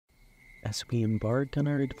As we embark on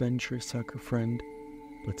our adventure, soccer friend,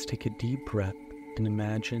 let's take a deep breath and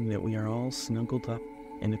imagine that we are all snuggled up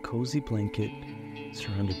in a cozy blanket,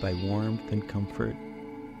 surrounded by warmth and comfort.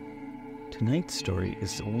 Tonight's story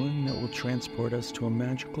is the one that will transport us to a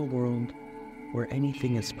magical world where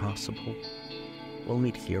anything is possible. We'll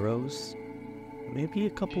meet heroes, maybe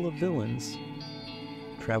a couple of villains,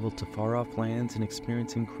 travel to far-off lands and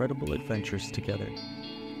experience incredible adventures together.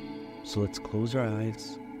 So let's close our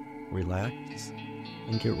eyes, relax,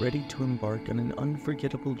 and get ready to embark on an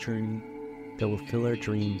unforgettable journey that will fill our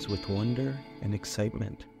dreams with wonder and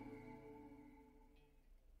excitement.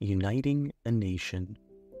 Uniting a nation.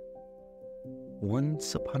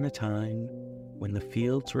 Once upon a time, when the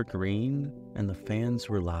fields were green and the fans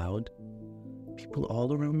were loud, people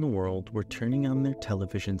all around the world were turning on their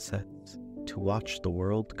television sets to watch the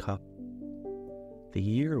World Cup. The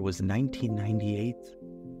year was 1998,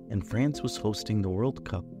 and France was hosting the World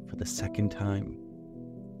Cup for the second time.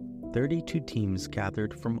 32 teams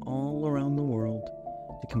gathered from all around the world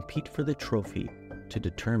to compete for the trophy to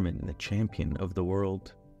determine the champion of the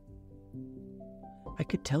world. I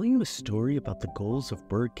could tell you a story about the goals of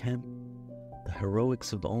Bergkamp, the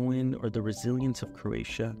heroics of Owen, or the resilience of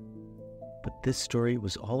Croatia, but this story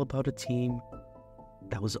was all about a team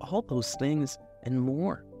that was all those things and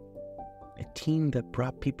more. A team that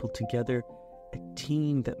brought people together, a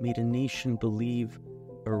team that made a nation believe,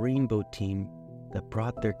 a rainbow team that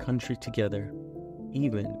brought their country together,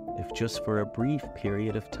 even if just for a brief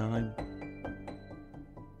period of time.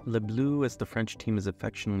 Les Bleus, as the French team is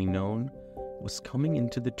affectionately known, was coming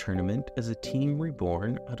into the tournament as a team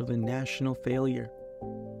reborn out of a national failure.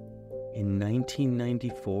 In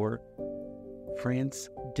 1994, France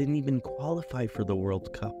didn't even qualify for the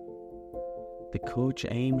World Cup. The coach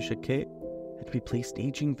Aimé Jacquet had replaced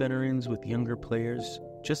aging veterans with younger players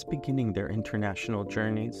just beginning their international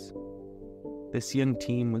journeys. This young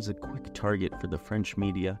team was a quick target for the French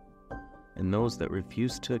media and those that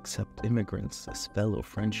refused to accept immigrants as fellow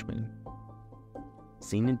Frenchmen.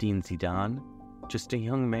 Zindadine Zidane, just a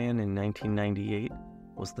young man in 1998,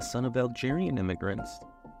 was the son of Algerian immigrants.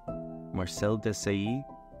 Marcel Desailly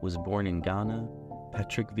was born in Ghana,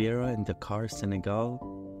 Patrick Vieras in Dakar,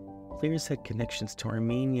 Senegal. Players had connections to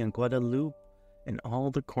Armenia and Guadeloupe and all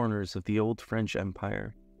the corners of the old French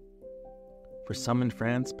Empire. For some in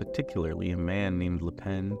France, particularly a man named Le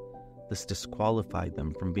Pen, this disqualified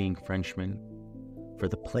them from being Frenchmen. For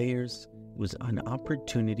the players, it was an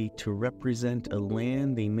opportunity to represent a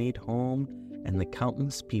land they made home and the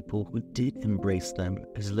countless people who did embrace them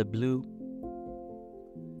as Les Bleus.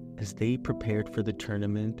 As they prepared for the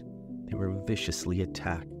tournament, they were viciously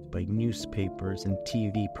attacked by newspapers and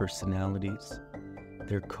TV personalities.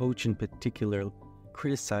 Their coach in particular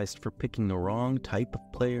criticized for picking the wrong type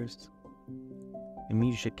of players.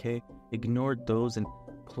 Aimé Jacquet ignored those, and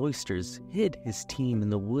Cloisters hid his team in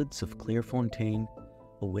the woods of Clairefontaine,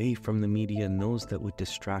 away from the media and those that would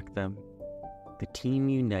distract them. The team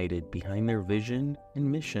united behind their vision and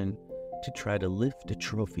mission to try to lift a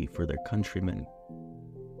trophy for their countrymen.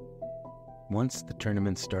 Once the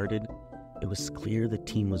tournament started, it was clear the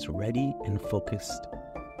team was ready and focused.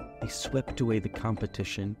 They swept away the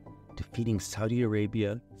competition, defeating Saudi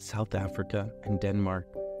Arabia, South Africa, and Denmark.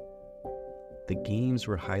 The games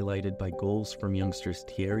were highlighted by goals from youngsters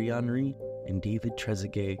Thierry Henry and David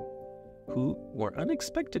Trezeguet, who were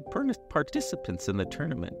unexpected participants in the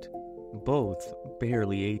tournament, both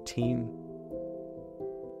barely 18.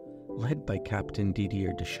 Led by captain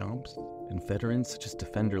Didier Deschamps and veterans such as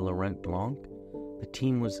defender Laurent Blanc, the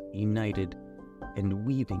team was united and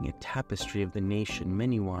weaving a tapestry of the nation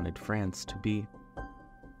many wanted France to be.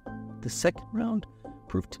 The second round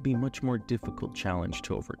proved to be a much more difficult challenge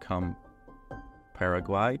to overcome.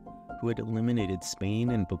 Paraguay, who had eliminated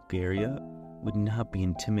Spain and Bulgaria, would not be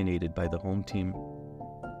intimidated by the home team.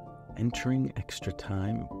 Entering extra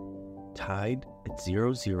time, tied at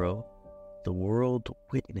 0-0, the world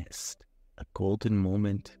witnessed a golden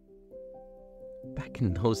moment. Back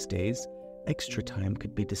in those days, extra time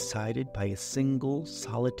could be decided by a single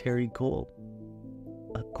solitary goal.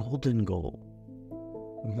 A golden goal.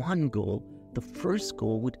 One goal, the first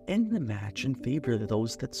goal, would end the match in favor of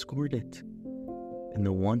those that scored it. In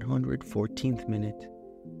the 114th minute,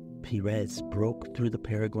 Pires broke through the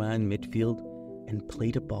Paraguayan midfield and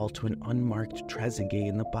played a ball to an unmarked Trezeguet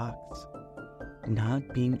in the box.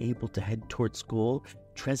 Not being able to head towards goal,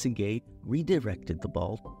 Trezeguet redirected the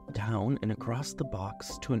ball down and across the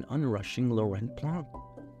box to an unrushing Laurent Blanc.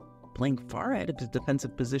 Playing far out of his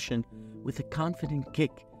defensive position with a confident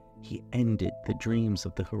kick, he ended the dreams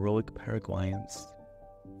of the heroic Paraguayans.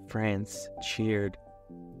 France cheered.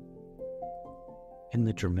 In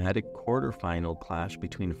the dramatic quarterfinal clash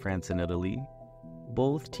between France and Italy,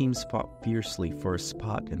 both teams fought fiercely for a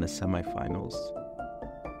spot in the semifinals.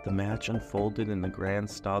 The match unfolded in the Grand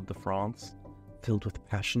Stade de France, filled with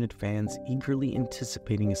passionate fans eagerly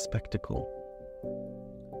anticipating a spectacle.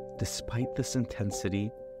 Despite this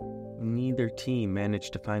intensity, neither team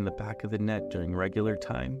managed to find the back of the net during regular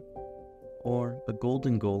time, or a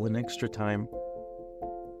golden goal in extra time.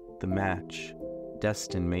 The match,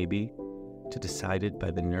 destined maybe, to decided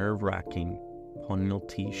by the nerve-wracking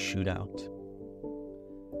penalty shootout.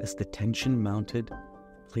 As the tension mounted,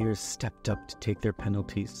 players stepped up to take their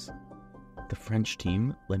penalties. The French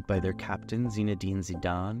team, led by their captain Zindadine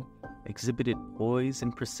Zidane, exhibited poise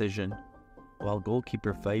and precision, while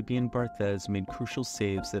goalkeeper Fabien Barthez made crucial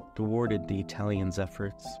saves that thwarted the Italians'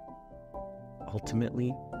 efforts.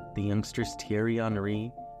 Ultimately, the youngsters Thierry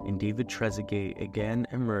Henry and David Trezeguet again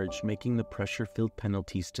emerged, making the pressure-filled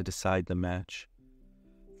penalties to decide the match.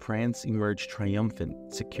 France emerged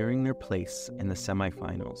triumphant, securing their place in the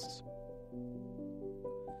semifinals.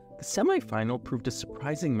 The semifinal proved a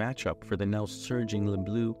surprising matchup for the now surging Les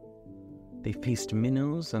Bleus. They faced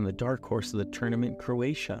minnows and the dark horse of the tournament,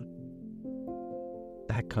 Croatia.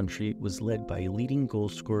 That country was led by leading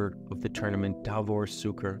goalscorer of the tournament, Davor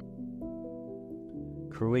Suker.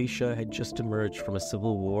 Croatia had just emerged from a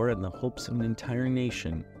civil war, and the hopes of an entire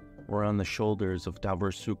nation were on the shoulders of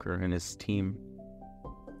Davor Suker and his team.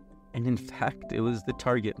 And in fact, it was the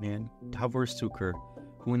target man, Davor Suker,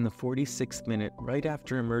 who in the 46th minute, right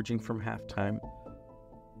after emerging from halftime,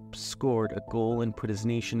 scored a goal and put his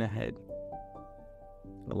nation ahead.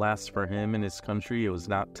 Alas for him and his country, it was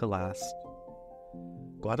not to last.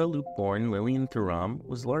 Guadeloupe-born Lilian Thuram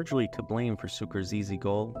was largely to blame for Suker's easy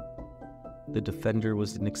goal. The defender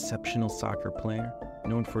was an exceptional soccer player,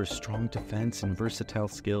 known for his strong defense and versatile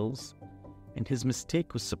skills, and his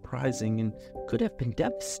mistake was surprising and could have been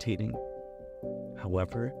devastating.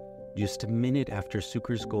 However, just a minute after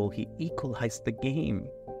Suker's goal, he equalized the game.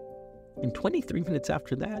 And 23 minutes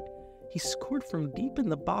after that, he scored from deep in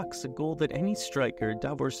the box a goal that any striker,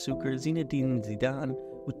 Davor Suker, Zindadine Zidane,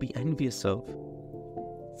 would be envious of.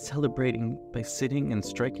 Celebrating by sitting and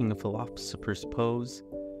striking a philosopher's pose,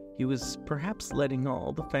 he was perhaps letting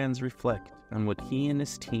all the fans reflect on what he and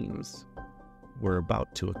his teams were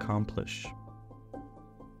about to accomplish.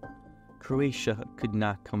 Croatia could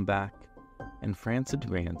not come back, and France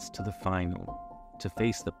advanced to the final to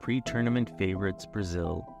face the pre-tournament favorites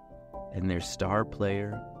Brazil and their star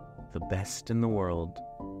player, the best in the world,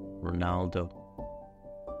 Ronaldo.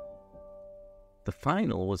 The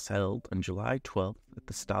final was held on July 12th at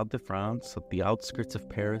the Stade de France at the outskirts of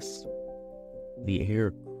Paris. The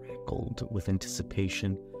air crackled with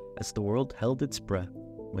anticipation as the world held its breath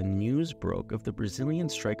when news broke of the Brazilian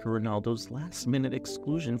striker Ronaldo's last-minute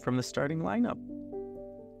exclusion from the starting lineup.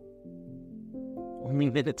 Only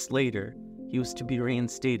minutes later, he was to be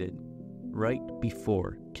reinstated, right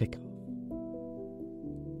before kickoff.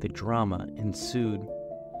 The drama ensued.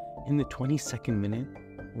 In the 22nd minute,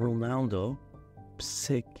 Ronaldo,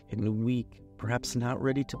 sick and weak, perhaps not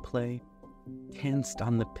ready to play, tensed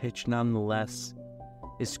on the pitch nonetheless,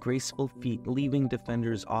 his graceful feet leaving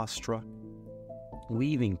defenders awestruck.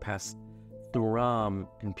 Weaving past Thuram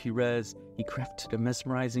and Pires, he crafted a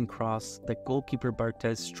mesmerizing cross that goalkeeper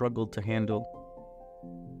Barthez struggled to handle.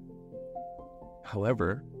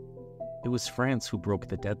 However, it was France who broke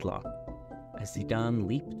the deadlock, as Zidane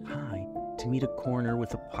leaped high to meet a corner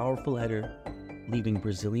with a powerful header, leaving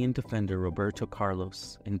Brazilian defender Roberto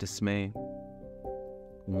Carlos in dismay.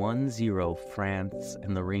 1-0 France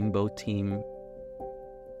and the Rainbow Team.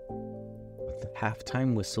 With the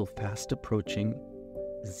halftime whistle fast approaching,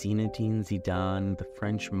 Zindadine Zidane, the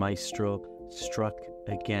French maestro, struck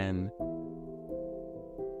again.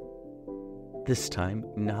 This time,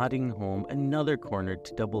 nodding home another corner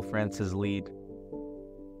to double France's lead.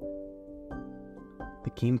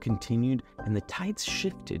 The game continued, and the tides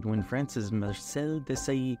shifted when France's Marcel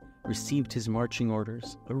Desailly received his marching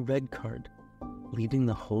orders, a red card, leaving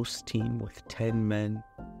the host team with 10 men.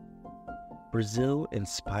 Brazil,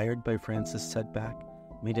 inspired by France's setback,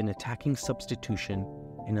 made an attacking substitution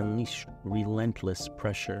and unleashed relentless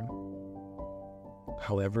pressure.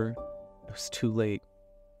 However, it was too late,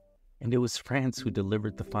 and it was France who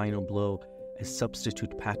delivered the final blow as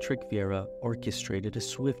substitute Patrick Vieira orchestrated a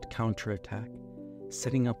swift counterattack,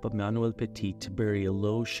 setting up Emmanuel Petit to bury a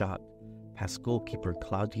low shot past goalkeeper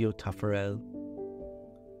Claudio Taffarel.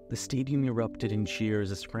 The stadium erupted in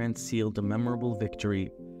cheers as France sealed a memorable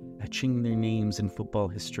victory, etching their names in football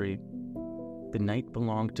history. The night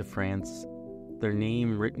belonged to France, their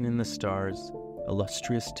name written in the stars,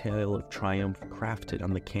 illustrious tale of triumph crafted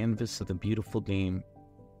on the canvas of the beautiful game.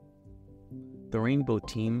 The Rainbow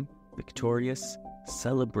Team, victorious,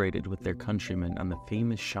 celebrated with their countrymen on the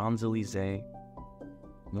famous Champs-Élysées.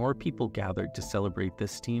 More people gathered to celebrate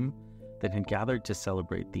this team than had gathered to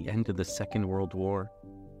celebrate the end of the Second World War.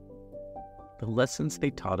 The lessons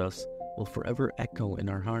they taught us will forever echo in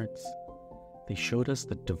our hearts. They showed us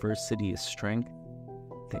that diversity is strength,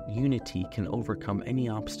 that unity can overcome any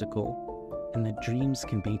obstacle, and that dreams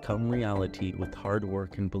can become reality with hard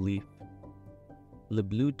work and belief. Les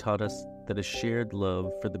Bleus taught us that a shared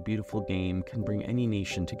love for the beautiful game can bring any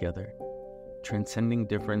nation together, transcending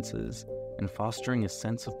differences and fostering a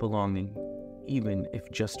sense of belonging, even if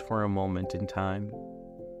just for a moment in time.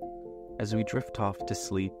 As we drift off to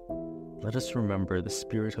sleep, let us remember the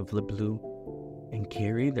spirit of Les Bleus and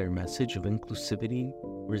carry their message of inclusivity,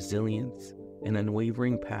 resilience, and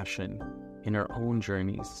unwavering passion in our own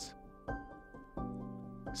journeys.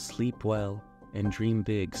 Sleep well and dream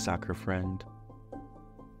big, soccer friend.